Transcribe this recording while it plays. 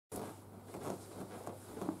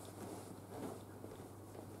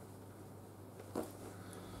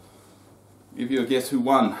Give you a guess who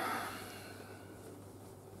won.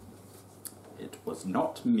 It was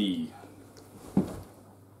not me.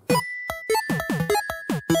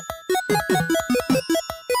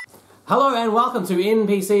 Hello and welcome to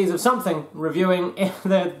NPCs of Something, reviewing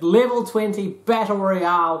the level 20 Battle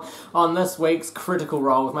Royale on this week's Critical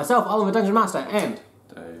Role with myself, Oliver Dungeon Master, and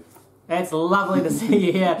Dave. It's lovely to see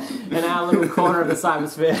you here in our little corner of the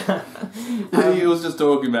cybersphere. He was just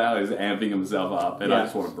talking about how he's amping himself up, and I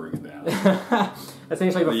just want to bring it down.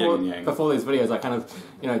 Essentially, before these videos, I kind of,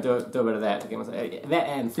 do a bit of that to get myself that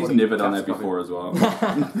and. He's never done that before as well.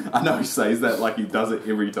 I know he says that like he does it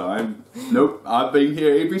every time. Nope, I've been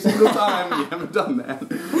here every single time. You haven't done that.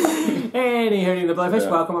 Anywho, the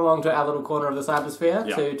Blowfish, welcome along to our little corner of the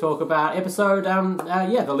cybersphere to talk about episode,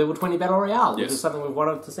 the level 20 Battle Royale, which is something we've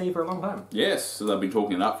wanted to see for a long time. Yes, so they've been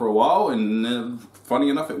talking it up for a while, and funny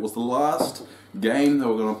enough, it was the last game they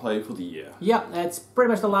were going to play for the year. Yeah, it's pretty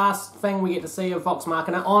much the last thing we get to see of Vox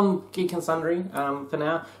Machina on Geek and Sundry for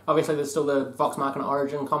now. Obviously, there's still the Vox Machina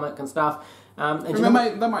Origin comic and stuff. And they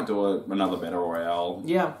might do another Battle Royale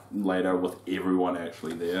later with everyone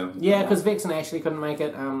actually there. Yeah, because Vex and Ashley couldn't make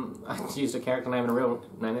it. I used a character name and a real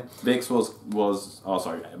name there. Vex Laura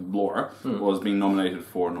was being nominated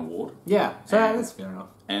for an award. Yeah, so that's fair enough.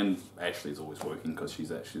 And Ashley's always working because she's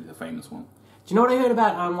actually the famous one. Do you know what I heard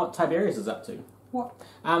about what Tiberius is up to? What?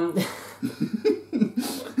 You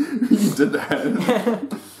did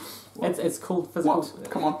that. It's called physical. What?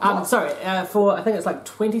 Come on. Sorry, for I think it's like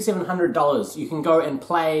 $2,700, you can go and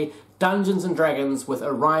play Dungeons and Dragons with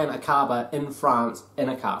Orion Akaba in France in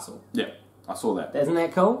a castle. Yeah, I saw that. Isn't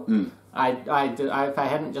that cool? Mm. If I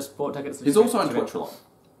hadn't just bought tickets. He's also on Twitch a lot.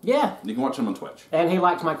 Yeah. You can watch him on Twitch. And he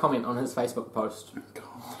liked my comment on his Facebook post.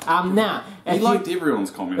 God. Now, he liked everyone's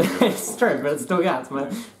comment. It's true, but it still counts.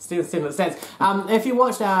 Still stands. If you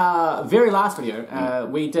watched our very last video,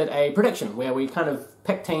 we did a prediction where we kind of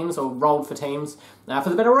picked teams or rolled for teams for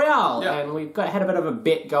the Battle Royale, and we had a bit of a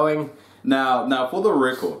bet going. Now for the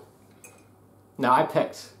record. No, I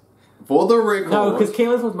picked. For the record. No, because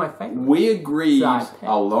Keyleth was my favourite. We agreed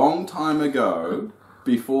a long time ago,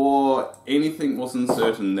 before anything was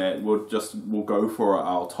uncertain, that we'll go for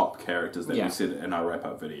our top characters that we said in our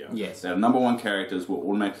wrap-up video. Yes. Our number one characters we'll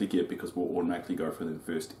automatically get because we'll automatically go for them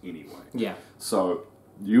first anyway. Yeah. So,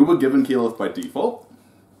 you were given Keyleth by default.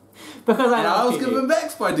 Because I was given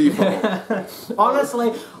Vax by default.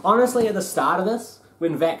 honestly, at the start of this,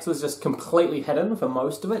 when Vax was just completely hidden for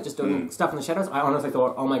most of it, just doing stuff in the shadows, I honestly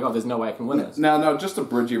thought, oh my god, there's no way I can win this. Now, just to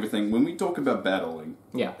bridge everything, when we talk about battling,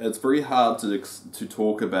 it's very hard to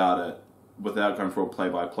talk about it without going for a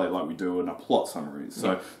play-by-play like we do in a plot summary.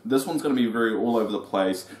 So this one's going to be very all over the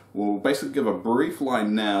place. We'll basically give a brief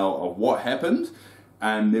line now of what happened,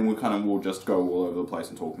 and then we'll just go all over the place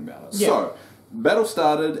and talking about it. Yeah. So, battle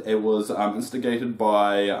started. It was instigated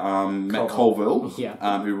by Matt Colville,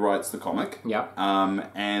 who writes the comic. Yeah.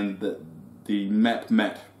 And the map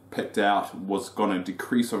Matt picked out was going to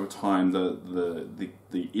decrease over time.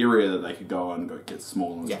 The area that they could go and get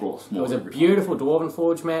smaller and smaller. It was a beautiful Dwarven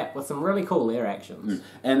Forge map with some really cool air actions.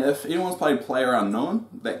 And if anyone's played Player Unknown,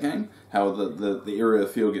 that game, how the area of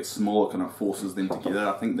the field gets smaller, kind of forces them together.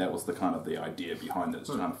 I think that was the kind of the idea behind it,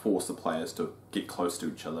 to kind of force the players to get close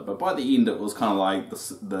to each other. But by the end, it was kind of like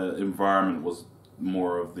the environment was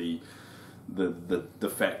more of the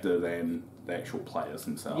factor than the actual players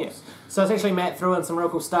themselves. Yes. So essentially Matt threw in some real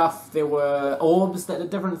cool stuff. There were orbs that did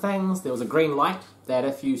different things. There was a green light that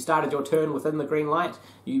if you started your turn within the green light,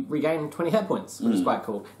 you regained 20 hit points, which is quite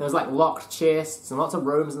cool. There was like locked chests and lots of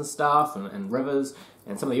rooms and stuff and rivers,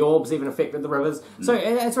 and some of the orbs even affected the rivers. So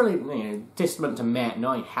it's really testament to Matt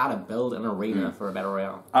knowing how to build an arena for a Battle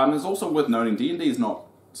Royale. It's also worth noting D&D is not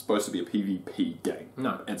supposed to be a PvP game.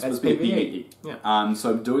 No, it's supposed to be a PvE. Yeah.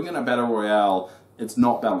 So doing it in a Battle Royale, it's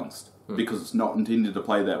not balanced. Because it's not intended to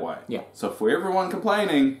play that way. Yeah. So for everyone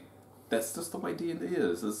complaining, that's just the way D&D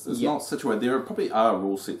is. It's not situated. There probably are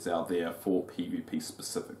rule sets out there for PvP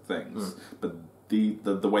specific things, but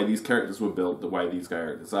the way these characters were built, the way these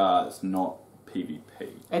characters are, it's not PvP.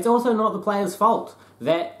 It's also not the player's fault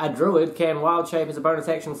that a druid can wild shape as a bonus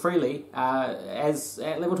action freely as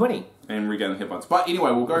at level 20. And regain hit points. But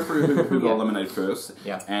anyway, we'll go through who got eliminated first.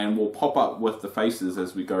 Yeah. And we'll pop up with the faces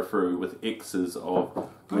as we go through with X's of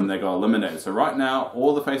when they got eliminated. So right now,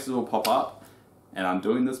 all the faces will pop up. And I'm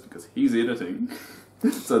doing this because he's editing.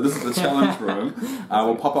 So this is the challenge for him.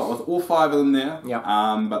 We'll pop up with all 5 of them there. Yep.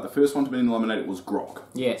 But the first one to be eliminated was Grog.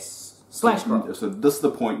 Yes. Slash Grog. So this is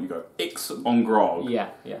the point you go X on Grog. Yeah.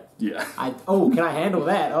 Yeah. Can I handle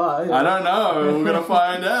that? Oh, I don't know. We're going to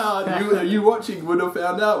find out. you watching would have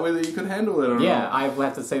found out whether you could handle it or not. Yeah, I will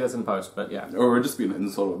have to see this in post, but yeah. Or it would just be an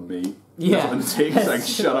insult of me. Yeah. And text like,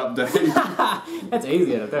 shut up, Dave. That's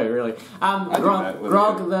easier to do, really.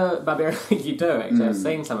 Grog the Barbarian, you do, actually. I've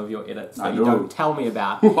seen some of your edits that you don't tell me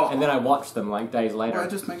about, and then I watch them, like, days later. Well,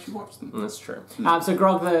 it just makes you watch them. That's true. So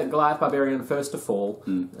Grog the Goliath Barbarian, first to fall.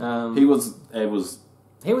 He was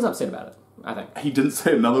upset about it, I think. He didn't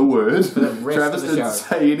say another word. For the rest Travis of the didn't show.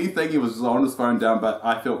 say anything. He was on his phone down, but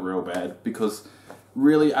I felt real bad because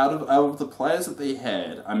really out of the players that they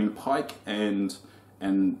had, I mean Pike and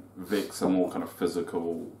Vex are more kind of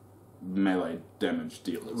physical melee damage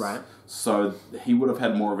dealers. Right. So he would have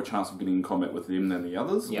had more of a chance of getting in combat with them than the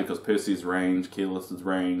others because Percy's range, Keyleth's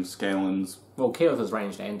range, Scalen's... Well, Keyleth is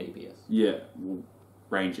ranged and DPS. Yeah,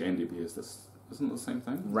 range and DPS. Isn't it the same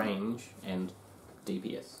thing? Range and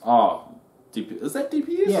DPS. Oh, DPS. Is that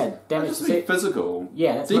DPS? Yeah, damage. Just physical.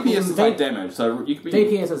 Yeah, that's DPS is like damage, so you could be...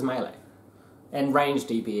 DPS is melee. And ranged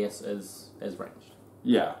DPS is ranged.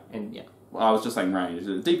 Yeah. And yeah. Well, I was just saying range.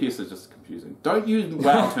 DPS is just confusing. Don't use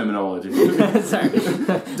WoW terminology. Sorry.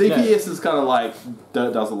 DPS is kind of like,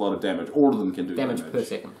 does a lot of damage. All of them can do damage. Per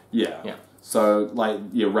second. Yeah. So, like,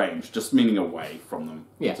 range, just meaning away from them.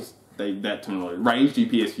 Yeah. Just that terminology. Range,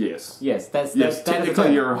 DPS, yes. Yes, that's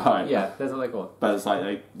technically you're right. Yeah, that's what they call it. But it's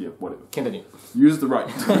like, whatever. Continue. Use the right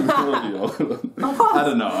terminology. I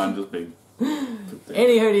don't know, I'm just being...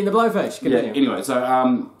 Any hootie, the blowfish. Continue. Yeah, anyway, so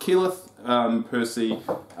Keyleth, Percy,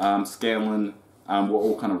 Scanlan were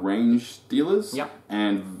all kind of range dealers. Yep.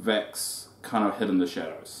 And Vex kind of hid in the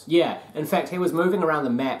shadows. Yeah, in fact, he was moving around the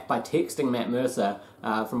map by texting Matt Mercer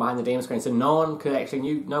from behind the DM screen, so no one could actually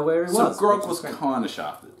know where he was. So Grog was kind of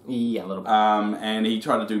shafted. Yeah, a little bit. And he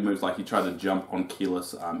tried to do moves like he tried to jump on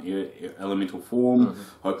Keyleth's elemental form,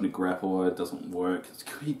 hoping to grapple it. Doesn't work.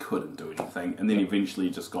 He couldn't do anything. And then eventually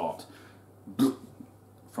just got...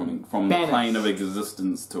 from the plane of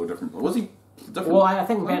existence to a different... Was he different? Well, I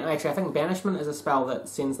think Banishment is a spell that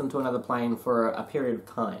sends them to another plane for a period of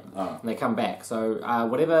time. And they come back. So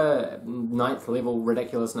whatever 9th level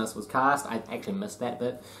ridiculousness was cast, I actually missed that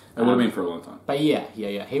bit. It would have been for a long time. But yeah.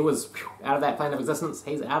 He was out of that plane of existence.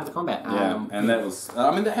 He's out of the combat. And that was...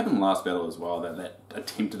 that happened last battle as well. That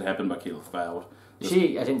attempted to happen, but Keyleth failed.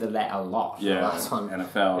 She attempted that a lot. Yeah, the last one. And it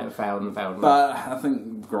failed. And it failed. But I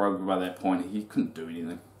think Grog, by that point, he couldn't do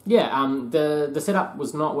anything. Yeah, the setup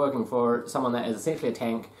was not working for someone that is essentially a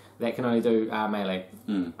tank that can only do melee.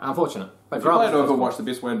 Unfortunate. But if you play Overwatch, the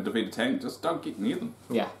best way to defeat a tank, just don't get near them.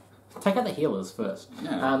 Yeah. Take out the healers first.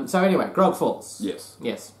 Yeah. So anyway, Grog falls. Yes.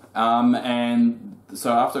 And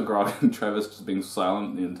so after Grog and Travis just being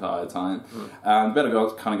silent the entire time, the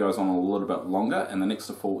battle kind of goes on a little bit longer, and the next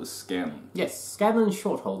to fall is Scanlan. Yes, Scanlan's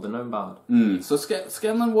Shorthold, the gnome bard. So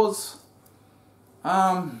Scanlan was...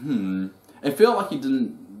 It felt like he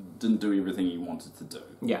didn't do everything he wanted to do.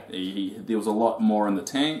 Yeah. There was a lot more in the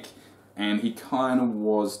tank, and he kind of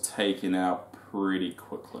was taken out pretty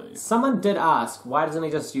quickly. Someone did ask, why doesn't he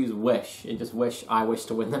just use Wish? He just I wish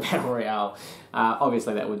to win the Battle Royale.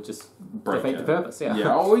 Obviously that would just defeat the purpose, yeah.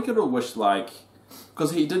 Yeah, or we could have wished, like...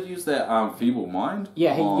 Because he did use that Feeble Mind.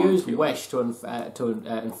 Yeah, he used Wish to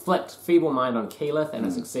inflict Feeble Mind on Keyleth, and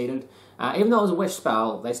it succeeded. Even though it was a Wish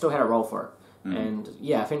spell, they still had a roll for it. And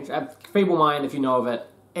yeah, I think Feeble Mind, if you know of it,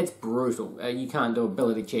 it's brutal. You can't do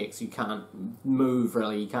ability checks, you can't move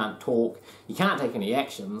really, you can't talk, you can't take any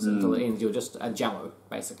actions until it ends. You're just a jello,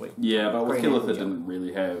 basically. Yeah, but with Keyleth it didn't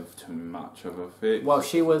really have too much of an effect. Well,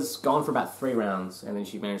 she was gone for about 3 rounds, and then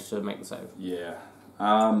she managed to make the save. Yeah.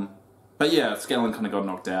 But yeah, Scanlan kind of got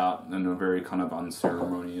knocked out in a very kind of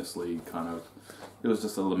unceremoniously kind of... It was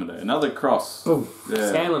just eliminated. Another cross. Boom. Yeah.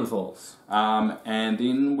 Scanlan falls. And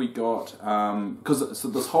then we got... so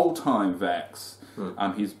this whole time, Vax...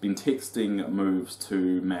 he's been texting moves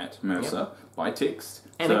to Matt Mercer by text.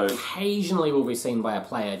 And occasionally will be seen by a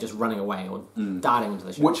player just running away or darting into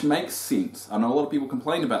the ship. Which makes sense. I know a lot of people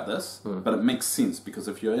complain about this, but it makes sense because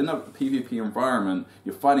if you're in a PvP environment,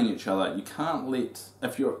 you're fighting each other, you can't let...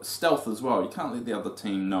 If you're stealth as well, you can't let the other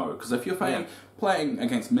team know. Because if you're playing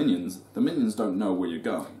against minions, the minions don't know where you're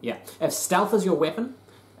going. Yeah. If stealth is your weapon...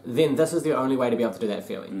 then this is the only way to be able to do that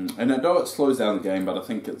fairly. And I know it slows down the game, but I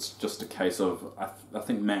think it's just a case of... I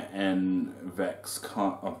think Matt and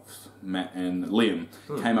Matt and Liam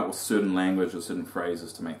came up with certain language or certain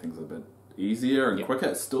phrases to make things a bit easier and quicker.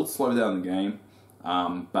 It still slowed down the game,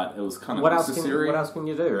 but it was kind of necessary. What else can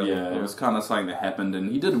you do, really? Yeah, it was kind of something that happened,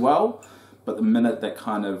 and he did well, but the minute that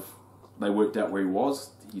kind of... they worked out where he was,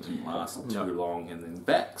 he didn't last too long, and then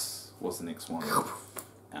Vax was the next one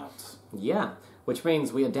out. Yeah. Which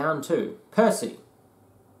means we are down to Percy,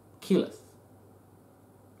 Keyleth,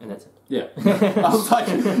 and that's it. Yeah. I was like,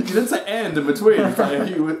 you didn't say and in between. It's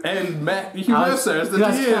like, and Matt, Hugh Mercer is the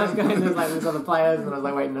DM. I was going, there's other players, and I was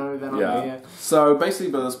like, wait, no, they're not there. So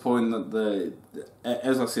basically, by this point,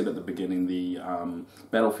 as I said at the beginning, the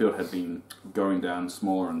battlefield had been going down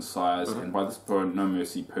smaller in size, and by this point, No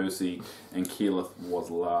Mercy, Percy, and Keyleth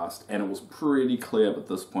was last, and it was pretty clear at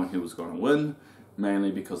this point who was going to win,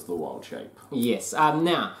 mainly because of the wild shape. Yes.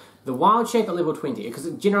 Now, the wild shape at level 20, because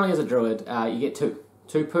generally as a druid, you get two.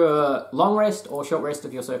 2 per long rest or short rest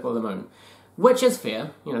if you're Circle of the Moon. Which is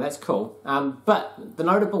fair, that's cool. But the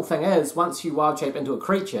notable thing is, once you wild shape into a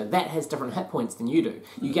creature, that has different hit points than you do.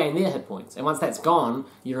 You gain their hit points. And once that's gone,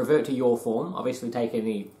 you revert to your form, obviously take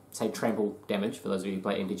any, say, trample damage, for those of you who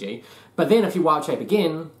play MTG. But then if you wild shape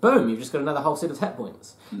again, boom, you've just got another whole set of hit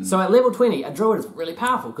points. So at level 20, a druid is really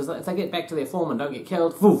powerful, because if they get back to their form and don't get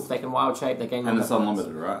killed, woof, they can wild shape, they gain more. And it's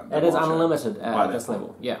unlimited, right? It is unlimited at this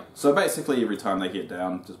level, yeah. So basically every time they get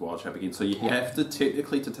down, just wild shape again. So you have to,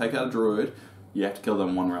 technically, to take out a druid, you have to kill them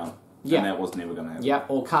in 1 round. Yeah. And that was never going to happen. Yeah,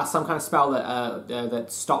 or cast some kind of spell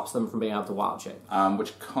that stops them from being able to wild shape.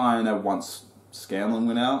 Which kind of, once Scanlan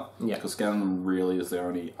went out, yeah, because Scanlan really is the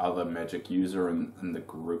only other magic user in the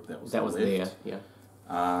group that was left. There, yeah.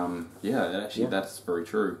 That's very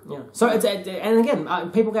true. Yeah. So it's and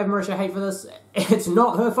again, people gave Marisha hate for this. It's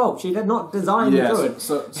not her fault. She did not design the druid.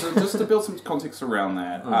 So just to build some context around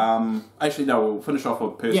that. Actually, no. We'll finish off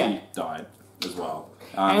with Percy died as well.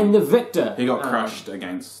 And the victor, he got crushed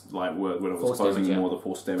against when it was closing more. The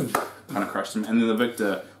force damage kind of crushed him, and then the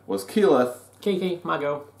victor was Keyleth. Kiki, my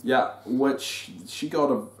girl. Yeah, which she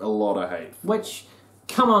got a lot of hate. Which,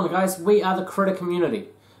 come on, guys, we are the critter community.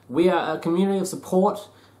 We are a community of support.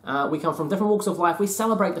 We come from different walks of life. We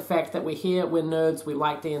celebrate the fact that we're here, we're nerds, we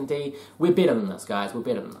like D&D. We're better than this, guys. We're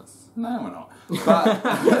better than this. No, we're not.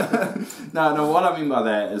 But, no, what I mean by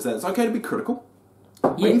that is that it's okay to be critical.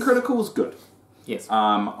 Being critical is good. Yes.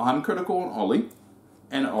 I'm critical on Ollie,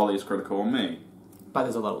 and Ollie is critical on me. But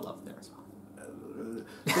there's a lot of love there as well.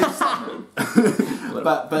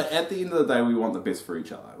 but at the end of the day, we want the best for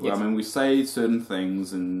each other. Yes. I mean, we say certain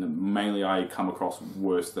things, and mainly I come across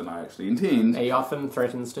worse than I actually intend. He often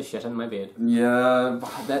threatens to shit in my bed. Yeah,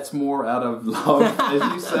 but that's more out of love,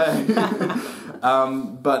 as you say.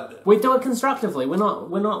 But we do it constructively. We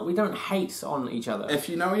don't hate on each other. If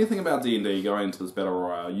you know anything about D&D going into this battle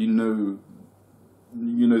royale, you know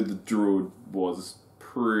the druid was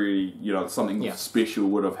pretty, something special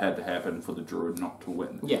would have had to happen for the druid not to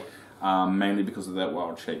win. Yeah. Mainly because of that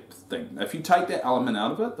wild shape thing. If you take that element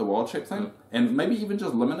out of it, the wild shape thing, and maybe even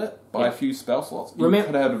just limit it by a few spell slots, you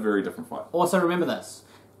could have a very different fight. Also remember this.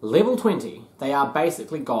 Level 20, they are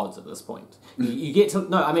basically gods at this point. You get to...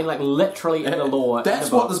 No, I mean, literally in the lore. That's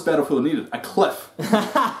what this battlefield needed. A cliff.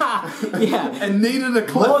 Yeah. It needed a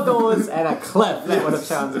cliff. More doors and a cliff. That would have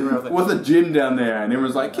sounded real thing. With a gym down there, and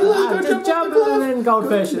everyone's like, Keyleth, just jump in and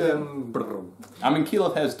goldfish. And I mean,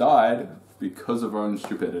 Keyleth has died because of her own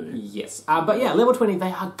stupidity. Yes. But yeah, level 20, they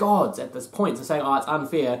are gods at this point. So saying, it's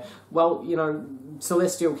unfair. Well,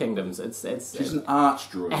 celestial kingdoms. She's an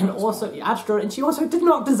archdruid. And also, archdruid, and she also did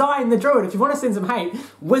not design the druid. If you want to send some hate,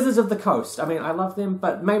 Wizards of the Coast. I mean, I love them,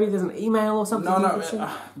 but maybe there's an email or something.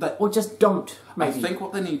 Or just don't, maybe. I think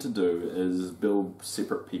what they need to do is build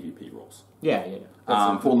separate PvP rules. Yeah.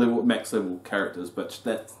 For max level characters, but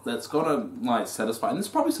that's gotta satisfy. And there's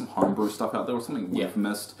probably some homebrew stuff out there or something we've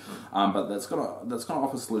missed. But that's gonna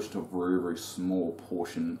offer a solution to a very, very small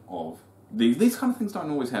portion of these kind of things. Don't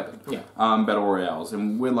always happen. Yeah. Battle royales,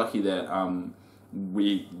 and we're lucky that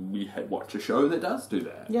we had watched a show that does do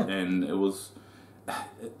that. Yeah. And it was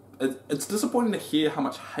it's disappointing to hear how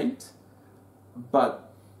much hate, but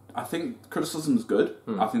I think criticism is good.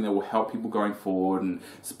 I think that will help people going forward, and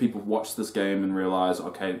so people watch this game and realise,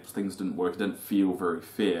 okay, things didn't work, it didn't feel very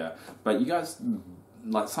fair. But you guys,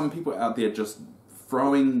 some people out there just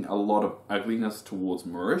throwing a lot of ugliness towards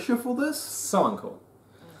Marisha for this. So uncool.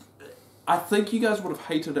 I think you guys would have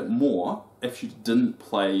hated it more if she didn't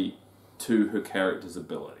play to her character's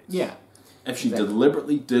abilities. Yeah. If she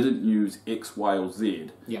deliberately didn't use X, Y, or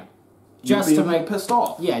Z. Yeah. Just to make pissed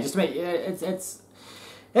off. Yeah, just to make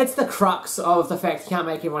it's the crux of the fact you can't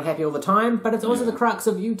make everyone happy all the time, but it's also the crux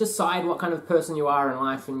of you decide what kind of person you are in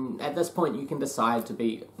life, and at this point you can decide to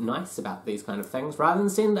be nice about these kind of things rather than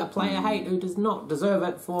send a player hate who does not deserve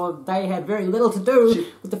it, for they had very little to do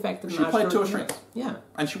with the fact that she played to her strengths. Yeah.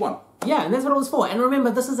 And she won. Yeah, and that's what it was for. And remember,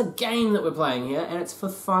 this is a game that we're playing here, and it's for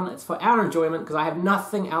fun, it's for our enjoyment, because I have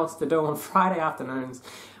nothing else to do on Friday afternoons,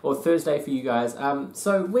 or Thursday for you guys.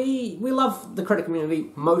 So we love the critic community,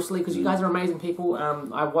 mostly, because you guys are amazing people.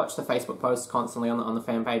 I watch the Facebook posts constantly on the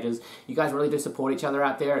fan pages. You guys really do support each other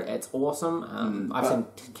out there. It's awesome. I've seen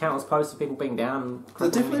countless posts of people being down. They're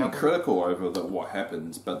definitely critical over what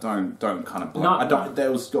happens, but don't kind of blame.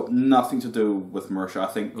 That was got nothing to do with Marisha.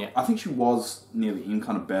 I think she was near the end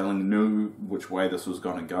kind of battling, knew which way this was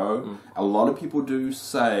going to go. A lot of people do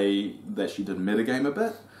say that she did metagame a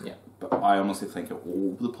bit. Yeah. But I honestly think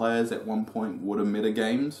all the players at one point would have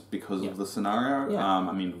metagamed because of the scenario. Yeah.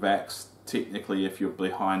 I mean, Vax, technically, if you're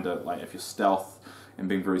behind it, like if you're stealth and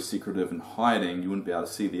being very secretive and hiding, you wouldn't be able to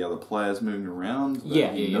see the other players moving around.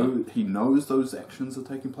 But he knows those actions are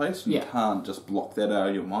taking place. You can't just block that out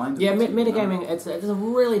of your mind. Yeah, metagaming, it's a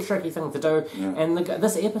really tricky thing to do. Yeah. And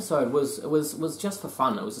this episode was just for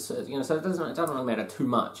fun. It was just, so it doesn't really matter too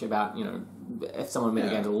much about, if someone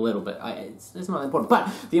metagames a little bit. It's not important. But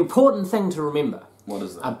the important thing to remember... What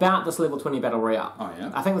is that? About this level 20 battle royale. Oh,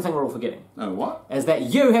 yeah? I think the thing we're all forgetting. Oh, what? Is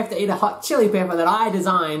that you have to eat a hot chili pepper that I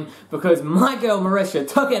designed because my girl Marisha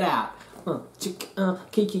took it out.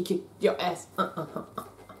 Kick your ass.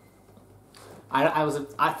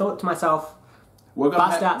 I thought to myself, we're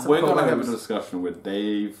going to have a discussion where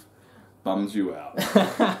Dave bums you out.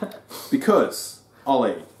 Because,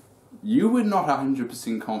 Ollie, you were not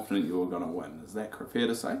 100% confident you were going to win. Is that fair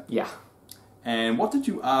to say? Yeah. And what did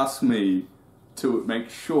you ask me to make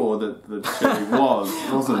sure that the chili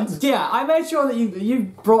wasn't? Yeah, I made sure that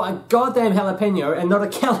you brought a goddamn jalapeno and not a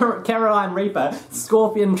Carolina Reaper,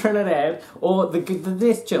 Scorpion Trinidad, or the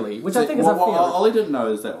death chili, which I think is a fair. All I didn't know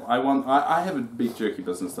is that I have a beef jerky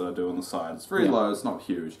business that I do on the side. It's very low, it's not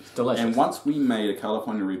huge. It's delicious. And once we made a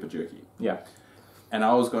California Reaper jerky. Yeah. And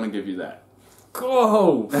I was going to give you that.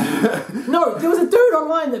 Oh! No, there was a dude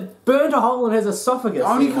online that burned a hole in his esophagus.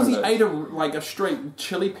 Only because he ate a straight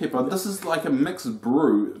chili pepper. This is like a mixed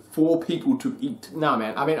brew for people to eat. No,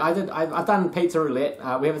 man. I mean, I've done pizza roulette.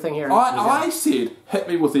 We have a thing here. I said, hit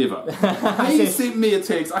me with Eva. He sent me a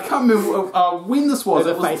text. I can't remember when this was.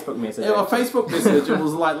 It was a Facebook message. A Facebook message. It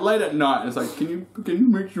was like late at night. It's like, can you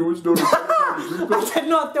make sure it's not a I did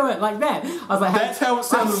not do it like that. I was like, hey, that's how it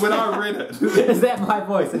sounded when I read it. Is that my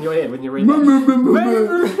voice in your head when you read that?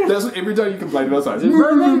 That's every time you complain about something.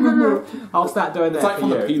 I'll start doing that. It's like for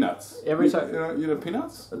from you. the Peanuts. Every time, you know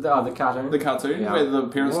Peanuts? Oh, the cartoon. The cartoon where the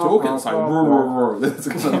parents talk and it's like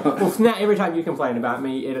well, now every time you complain about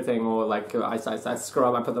me editing or like I screw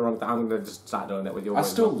up, I put the wrong thing, I'm going to just start doing that with your. I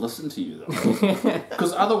still listen to you though,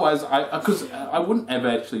 because otherwise I wouldn't have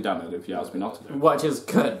actually done it if you asked me not to do it. Which is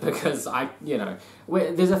good because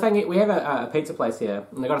there's a thing, we have a pizza place here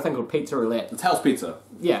and they've got a thing called Pizza Roulette. It's house pizza.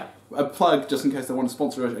 Yeah. A plug just in case they want to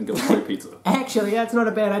sponsor it and give us free pizza. Actually, that's not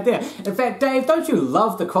a bad idea. In fact, Dave, don't you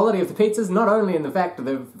love the quality of the pizzas? Not only in the fact that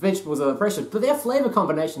the vegetables are the freshest, but their flavour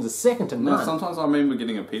combinations are second to none. No, sometimes I remember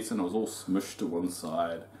getting a pizza and it was all smushed to one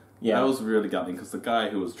side. Yeah. That was really gutting because the guy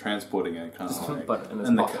who was transporting it kind of like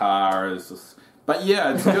in the car is just... But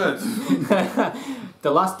yeah, it's good.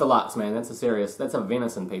 Deluxe, man. That's a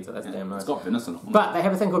venison pizza. That's damn nice. It's got venison on it. But they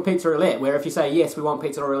have a thing called Pizza Roulette, where if you say, yes, we want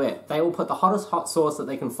Pizza Roulette, they will put the hottest hot sauce that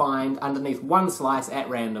they can find underneath one slice at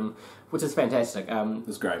random, which is fantastic.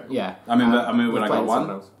 It's great. Yeah. I remember when I got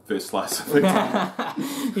one, first slice.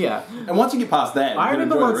 Yeah. And once you get past that, I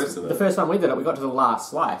remember once, the first time we did it, we got to the last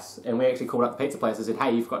slice, and we actually called up the pizza place and said,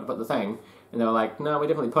 hey, you forgot to put the thing. And they were like, no, we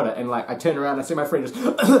definitely put it. And like, I turned around and I see my friend just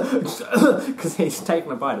because he's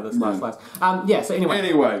taking a bite of this last slice. So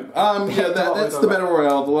anyway. That's the Battle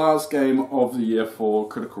Royale, the last game of the year for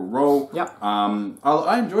Critical Role. Yep.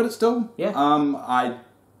 I enjoyed it still. Yeah.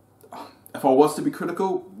 If I was to be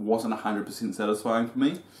critical, it wasn't 100% satisfying for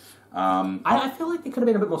me. I feel like there could have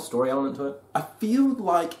been a bit more story element to it. I feel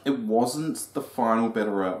like it wasn't the final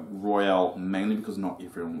Battle Royale mainly because not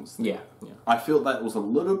everyone was there. Yeah. I feel that was a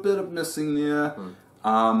little bit of missing there.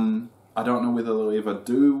 I don't know whether they'll ever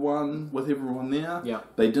do one with everyone there. Yeah.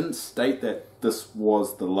 They didn't state that this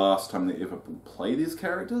was the last time they ever play these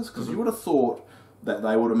characters because you would have thought that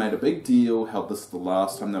they would have made a big deal how this is the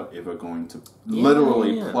last time they're ever going to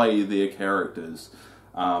literally play their characters.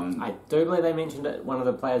 I do believe they mentioned it. One of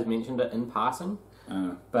the players mentioned it in passing,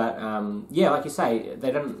 but like you say,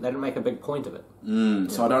 they didn't make a big point of it.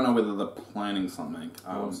 So I don't know whether they're planning something.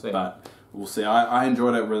 We'll see. But we'll see. I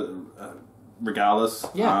enjoyed it regardless.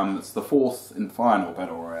 Yeah. It's the fourth and final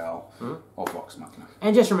Battle Royale of Vox Machina.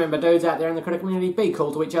 And just remember, dudes out there in the critic community, be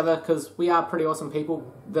cool to each other because we are pretty awesome people.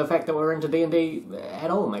 The fact that we're into D&D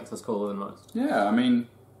at all makes us cooler than most. Yeah, I mean,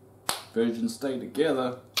 virgins stay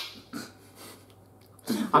together.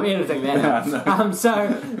 I'm editing that. No. So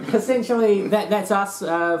essentially, that's us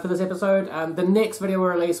for this episode. The next video we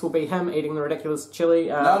release will be him eating the ridiculous chili.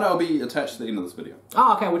 No, it'll be attached to the end of this video.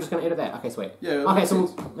 Oh, okay. We're just going to edit that. Okay, sweet. Yeah. Okay,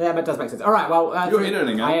 so yeah, that does make sense. All right. Well, you're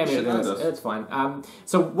editing it. I am editing it. It's fine.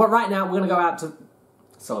 So right now we're going to go out to.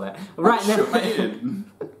 Saw that. Right now.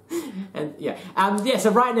 And yeah,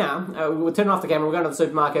 so right now, we're turning off the camera, we're going to the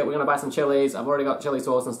supermarket, we're going to buy some chilies, I've already got chili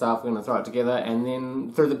sauce and stuff, we're going to throw it together, and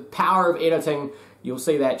then through the power of editing, you'll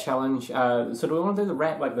see that challenge. So do we want to do the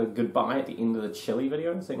wrap, like the goodbye at the end of the chili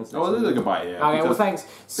video? So we'll do the goodbye, yeah. Okay, well thanks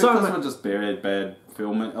so much. Because we're just bad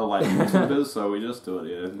filming, like YouTubers, so we just do it,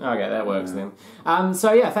 yeah. Okay, that works then.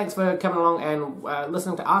 So yeah, thanks for coming along and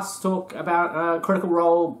listening to us talk about Critical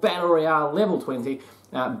Role Battle Royale Level 20.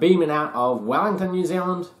 Beaming out of Wellington, New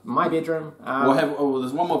Zealand, my bedroom.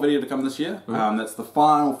 There's one more video to come this year. That's the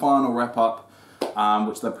final wrap up,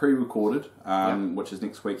 which they pre-recorded, which is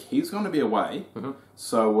next week. He's going to be away,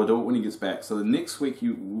 so we'll do it when he gets back. So the next week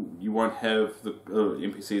you won't have the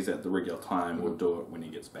NPCs at the regular time. We'll do it when he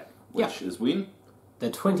gets back, which is when? The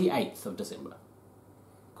 28th of December.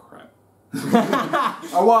 Crap.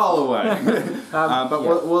 A while away. But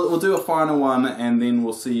we'll do a final one, and then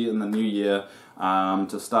we'll see you in the new year.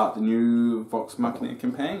 To start the new Vox Machina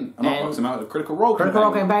campaign. Not Vox Machina, Critical Role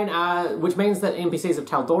campaign. Which means that NPCs of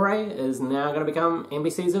Taldore is now going to become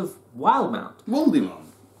NPCs of Wildemount. Wildemount.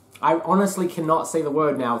 I honestly cannot see the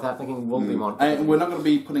word now without thinking Wildemount. And we're not going to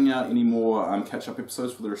be putting out any more catch-up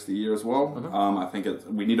episodes for the rest of the year as well. I think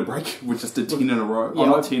we need a break. We just did 10 in a row. Yeah,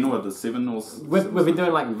 not 10, or the 7 or... We've been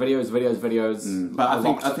doing like videos. But I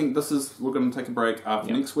think we're going to take a break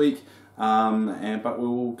after next week. But we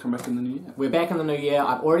will come back in the new year. We're back in the new year.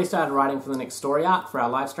 I've already started writing for the next story arc for our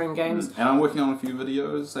live stream games. And I'm working on a few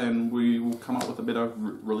videos, and we will come up with a better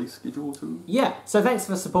release schedule too. Yeah, so thanks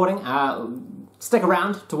for supporting. Stick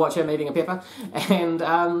around to watch him eating a pepper. And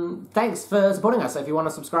thanks for supporting us. If you want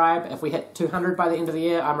to subscribe, if we hit 200 by the end of the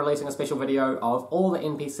year, I'm releasing a special video of all the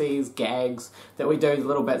NPCs, gags that we do, the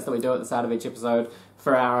little bits that we do at the start of each episode,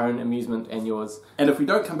 for our own amusement and yours. And if we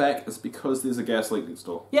don't come back, it's because there's a gas leak next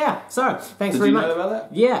door. Yeah, so, thanks very much. Did you know about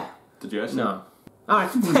that? Yeah. Did you actually? No. Alright,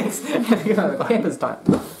 thanks. Pepper's time.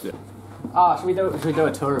 Yeah. Oh, should we do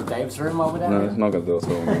a tour of Dave's room while we're down there? No, it's not going to do a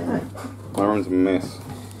tour. My room's a mess.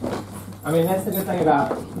 I mean, that's the good thing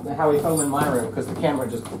about how we film in my room, because the camera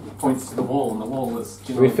just points to the wall, and the wall is...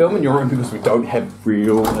 We film in your room because we don't have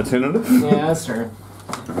real alternatives? Yeah, that's true.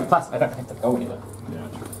 Plus, I don't have to go anywhere. Yeah,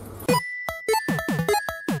 true.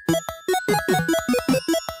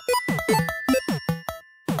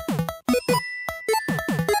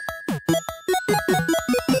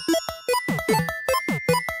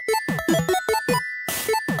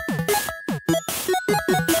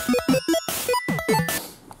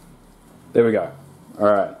 There we go.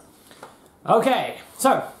 Alright. Okay,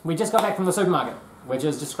 so, we just got back from the supermarket, which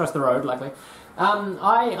is just across the road, luckily.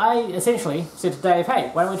 I essentially said to Dave, hey,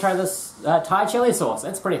 why don't we try this Thai chili sauce?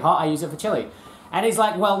 It's pretty hot, I use it for chili. And he's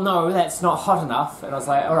like, well, no, that's not hot enough. And I was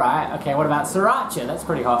like, alright, okay, what about sriracha? That's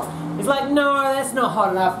pretty hot. He's like, no, that's not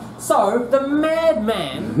hot enough. So, the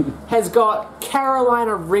madman has got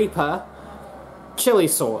Carolina Reaper chili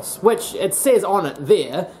sauce, which it says on it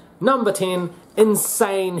there, number 10,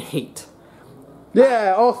 insane heat.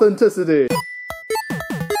 Yeah, authenticity.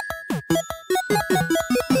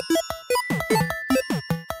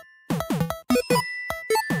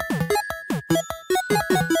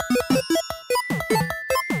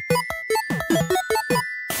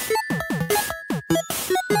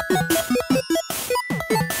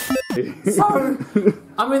 So,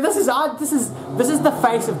 I mean, this is the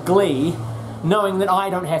face of glee, knowing that I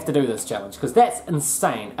don't have to do this challenge, because that's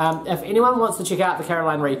insane. If anyone wants to check out the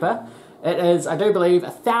Carolina Reaper, it is, I do believe,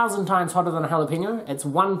 1,000 times hotter than a jalapeno. It's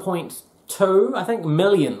 1.2, I think,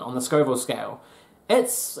 million on the Scoville scale.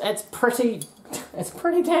 It's pretty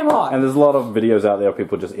damn hot. And there's a lot of videos out there of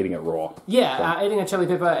people just eating it raw. Yeah, eating a chili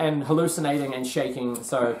pepper and hallucinating and shaking,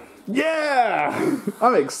 so... Yeah!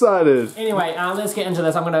 I'm excited! Anyway, let's get into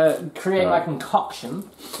this. I'm going to create my concoction.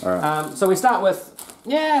 Alright. So we start with,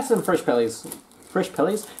 some fresh pillies. Fresh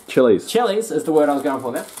pillies? Chilies. Chilies is the word I was going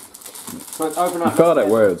for there. So let's open up... You forgot that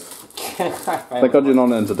words. Thank God you're not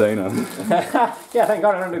an entertainer. Yeah, thank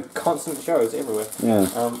God I don't do constant shows everywhere. Yeah.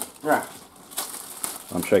 Right.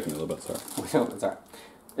 I'm shaking a little bit, sorry. It's alright.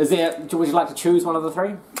 Would you like to choose one of the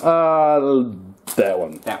three? That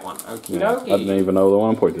one. That one. Okie yeah, dokie. I didn't even know the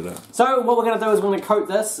one I pointed at. So what we're going to do is we're going to coat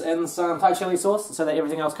this in some Thai chili sauce so that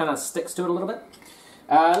everything else kind of sticks to it a little bit.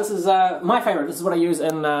 This is my favourite. This is what I use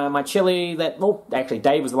in my chili that... Well, actually,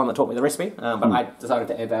 Dave was the one that taught me the recipe, but I decided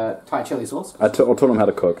to add Thai chili sauce. I taught him how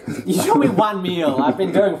to cook. You taught me one meal. I've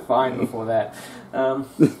been doing fine before that.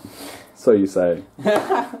 So you say.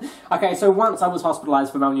 Okay, so once I was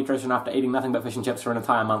hospitalised for malnutrition after eating nothing but fish and chips for an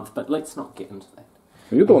entire month, but let's not get into that.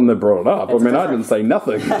 You're the one that brought it up. I didn't say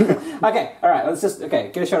nothing. Okay, alright, let's just,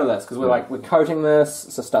 get a shot of this, because we're coating this,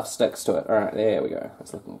 so stuff sticks to it. Alright, there we go.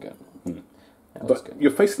 That's looking good. That looks good.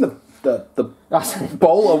 You're facing the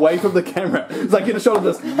bowl away from the camera. It's like, get a shot of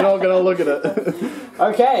this. You're not going to look at it.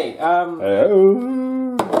 Okay, I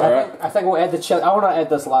think we'll add the chili. I want to add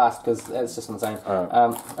this last, because it's just insane.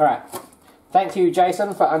 Alright. Thank you,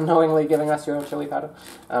 Jason, for unknowingly giving us your chili powder.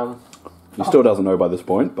 He still doesn't know by this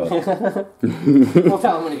point, but... We'll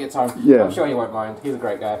tell him when he gets home. Yeah. I'm sure he won't mind. He's a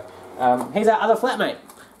great guy. He's our other flatmate,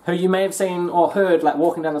 who you may have seen or heard like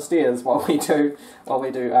walking down the stairs while we do.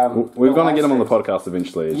 We're going to get him on the podcast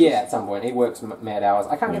eventually. Yeah, at some point. He works mad hours.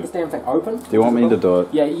 I can't get this damn thing open. Do you want me to do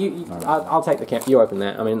it? Yeah, I'll take the cap. You open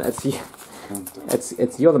that. I mean, it's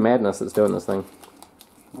you're the madness that's doing this thing.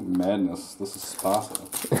 Madness. This is Sparta.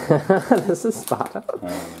 This is Sparta.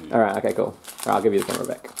 Alright, okay, cool. Alright, I'll give you the camera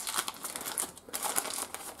back.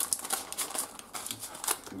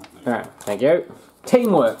 Alright, thank you.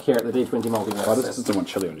 Teamwork here at the D20 Multiverse. I just don't want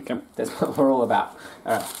chili on your camera. That's what we're all about.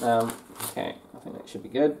 Alright, okay, I think that should be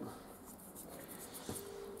good.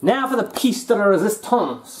 Now for the piece de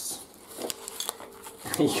resistance.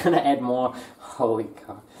 You're going to add more. Holy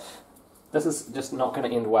God. This is just not going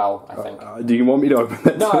to end well, I think. Do you want me to open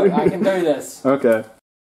that No, too? I can do this. Okay.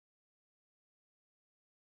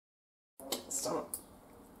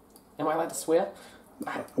 Am I allowed to swear?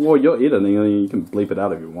 Well, you're editing and you can bleep it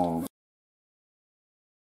out if you want.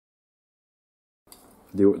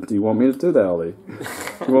 Do you want me to do that, Ollie?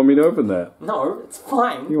 Do you want me to open that? No, it's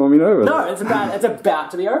fine. You want me to open it? No, it's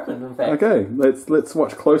about to be opened, in fact. Okay, let's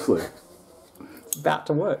watch closely. It's about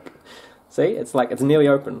to work. See, it's nearly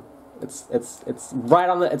open. It's right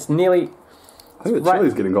on the. It's nearly. I think the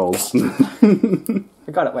chili's getting cold.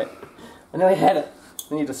 I got it. Wait, I nearly had it.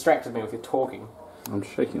 Then you distracted me with your talking. I'm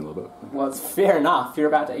shaking a little bit. Well, it's fair enough. You're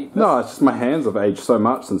about to eat this. No, it's just my hands have aged so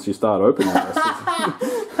much since you started opening this.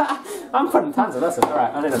 I'm putting tons of this in.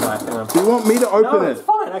 Alright, I need a knife. Hang on. Do you want me to open it? No, it? it's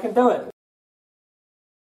fine. I can do it.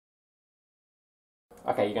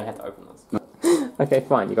 Okay, you're gonna have to open this. Okay,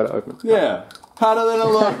 fine. You got to open it. Yeah. Harder than it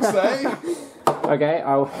looks, eh? Okay,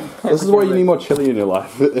 this is why you need more chili in your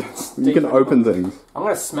life. You can open things. I'm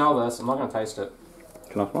gonna smell this. I'm not gonna taste it.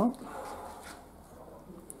 Can I smell it?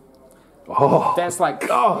 Oh, that's like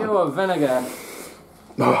pure vinegar.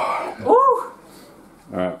 Ooh.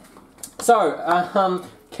 Alright. So,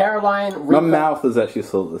 Caroline... My mouth is actually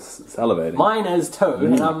salivating. Mine is too,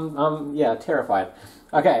 and I'm terrified.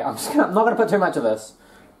 Okay, I'm not going to put too much of this,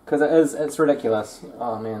 because it's ridiculous.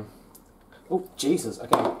 Oh, man. Oh, Jesus,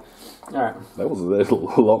 okay. Alright. That was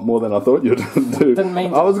a lot more than I thought you'd do. Didn't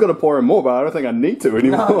mean to. I was going to pour in more, but I don't think I need to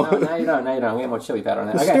anymore. No, you don't. We get more chili powder on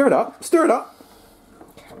that. Okay. Stir it up. Stir it up.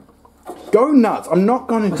 Go nuts. I'm not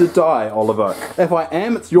going to die, Oliver. If I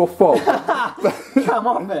am, it's your fault. Come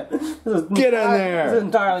on, it. Get in there. This is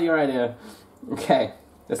entirely your idea. Okay.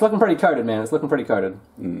 It's looking pretty coated, man. It's looking pretty coated.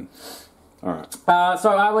 Alright.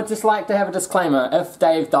 So I would just like to have a disclaimer. If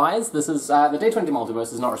Dave dies, this is the D20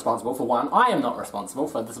 Multiverse is not responsible for one. I am not responsible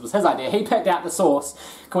for this. Was his idea. He picked out the source.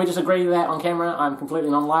 Can we just agree to that on camera? I'm completely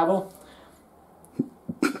non-liable.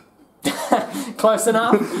 Close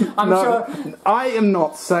enough. I'm sure. I am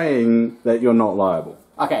not saying that you're not liable.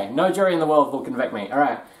 Okay, no jury in the world will convict me. All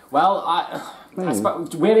right. Well, I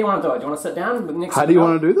suppose, where do you want to do it? Do you want to sit down next? How do you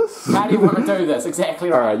want to do this? How do you want to do this? Exactly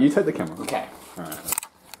right. All right, you take the camera. Okay. All right.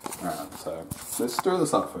 So let's stir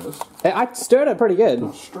this up first. I stirred it pretty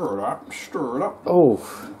good. Stir it up. Stir it up. Oh.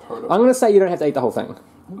 I'm going to say you don't have to eat the whole thing.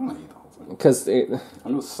 I'm going to eat the whole thing. Because I'm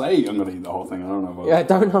going to say I'm going to eat the whole thing. I don't know. Yeah, I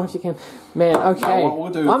don't know if you can. Man, okay. What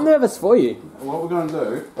we'll do, I'm nervous for you. What we're going to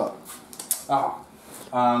do...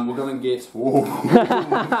 we're going to get... we're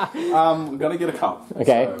going to get a cup.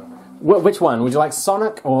 Okay. So. Which one? Would you like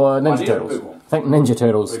Sonic or Ninja Turtles? I think Ninja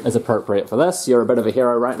Turtles is appropriate for this. You're a bit of a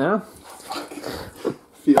hero right now.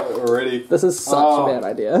 Feel it already. This is such a bad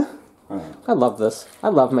idea. Right. I love this. I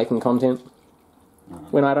love making content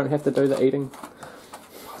when I don't have to do the eating.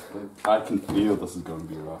 I can feel this is going to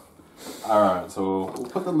be rough. Alright, so we'll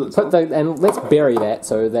put the lids on. And let's bury that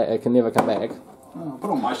so that it can never come back. Oh,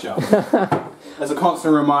 put on my shelf. As a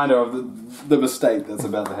constant reminder of the mistake that's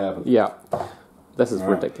about to happen. Yeah. This is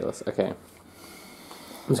ridiculous. Okay.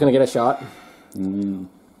 I'm just going to get a shot.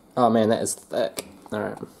 Oh man, that is thick.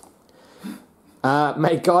 Alright.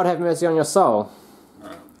 May God have mercy on your soul.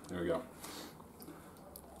 Alright, there we go.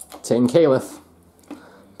 Team Keyleth.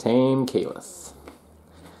 Team Keyleth.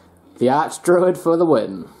 The Archdruid for the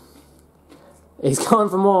win. He's going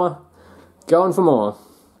for more. Going for more.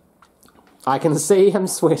 I can see him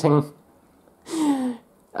sweating.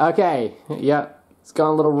 Okay, yeah, it's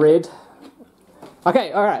gone a little red.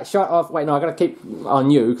 Okay, alright, shot off. Wait, no, I gotta keep on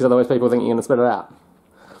you, because otherwise people think you're gonna spit it out.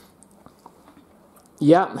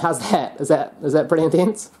 Yeah, how's that? Is that pretty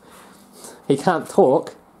intense? He can't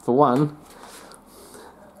talk, for one.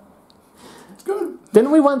 It's good.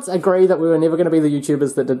 Didn't we once agree that we were never gonna be the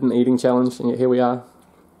YouTubers that did an eating challenge, and yet here we are?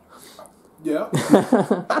 Yeah.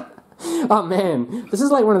 Oh man, this is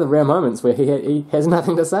like one of the rare moments where he has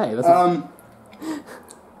nothing to say. This is...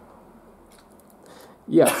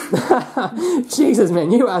 Yeah. Jesus,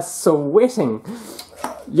 man, you are sweating.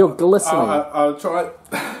 You're glistening. I'll try it.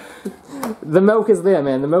 The milk is there,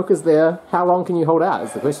 man. The milk is there. How long can you hold out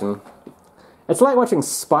is the question. It's like watching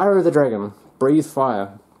Spyro the Dragon breathe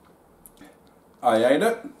fire. I ate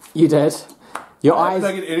it. You did. Your eyes...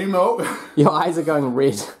 I don't get any milk. Your eyes are going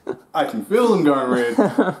red. I can feel them going red.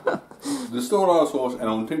 There's still a lot of sauce, and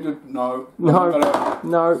I'm tempted... No.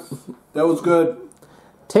 No. That was good.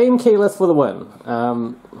 Team Keyleth for the win.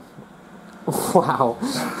 Wow.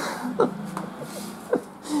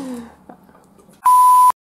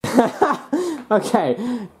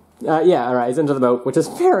 Okay. Yeah, alright, he's into the milk, which is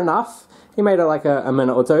fair enough. He made it like a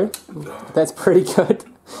minute or two. That's pretty good.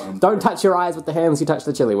 Don't touch your eyes with the hands you touch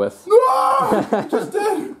the chili with. No! I just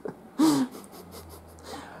did!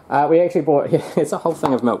 We actually bought... It's a whole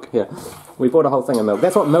thing of milk, here. We bought a whole thing of milk.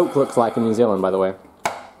 That's what milk looks like in New Zealand, by the way.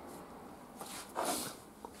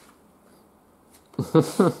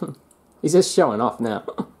 He's just showing off now.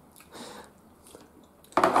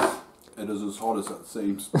 It is as hot as it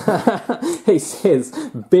seems. He says,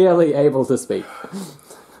 barely able to speak.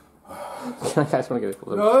 I just want to get a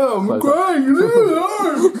little No, I'm crying.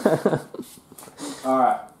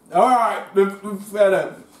 Alright, we've had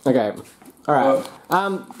it. Okay, alright.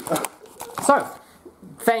 So,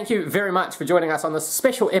 thank you very much for joining us on this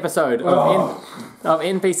special episode of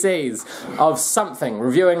NPCs, of something,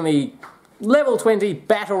 reviewing the Level 20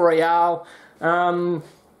 Battle Royale. I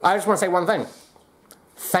just want to say one thing.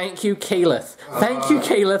 Thank you, Keyleth. Thank you,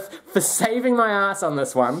 Keyleth, for saving my ass on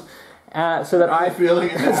this one. So that I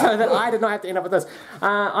did not have to end up with this.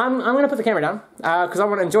 I'm going to put the camera down because I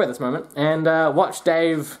want to enjoy this moment and watch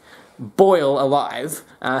Dave boil alive.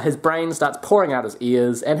 His brain starts pouring out his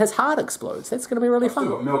ears and his heart explodes. That's going to be really fun. I've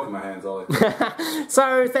still got milk in my hands, Ollie.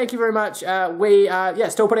 So thank you very much. We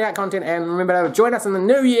still putting out content, and remember to join us in the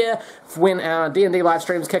new year when our D&D live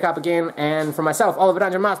streams kick up again. And for myself, Oliver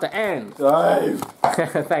Dungeon Master, and Dave.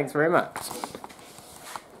 Thanks very much.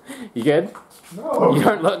 You good? No. You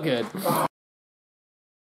don't look good.